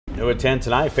New at 10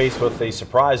 tonight, faced with the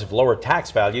surprise of lower tax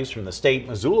values from the state,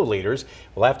 Missoula leaders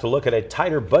will have to look at a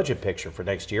tighter budget picture for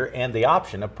next year and the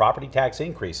option of property tax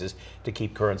increases to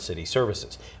keep current city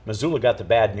services. Missoula got the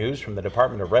bad news from the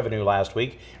Department of Revenue last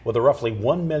week with a roughly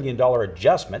 $1 million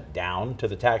adjustment down to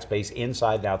the tax base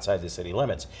inside and outside the city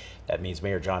limits. That means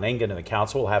Mayor Engen and the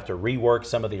council will have to rework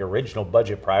some of the original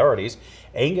budget priorities.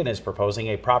 Engen is proposing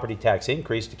a property tax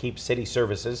increase to keep city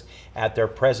services at their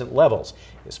present levels.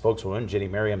 His spokeswoman, Jenny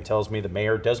Merriam, tells me the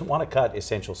mayor doesn't want to cut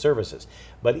essential services.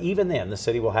 But even then, the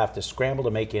city will have to scramble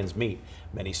to make ends meet.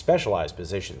 Many specialized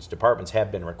positions departments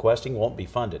have been requesting won't be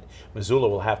funded. Missoula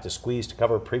will have to squeeze to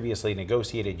cover previously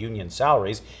negotiated union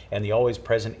salaries and the always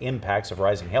present impacts of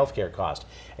rising health care costs.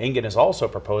 Engen is also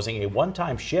proposing a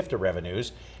one-time shift of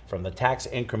revenues from the tax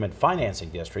increment financing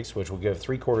districts, which will give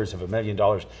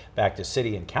 $750,000 back to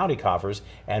city and county coffers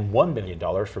and $1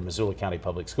 million for Missoula County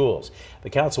Public Schools. The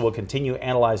council will continue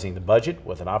analyzing the budget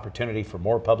with an opportunity for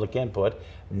more public input.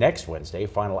 Next Wednesday,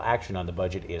 final action on the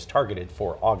budget is targeted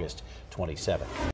for August 27th.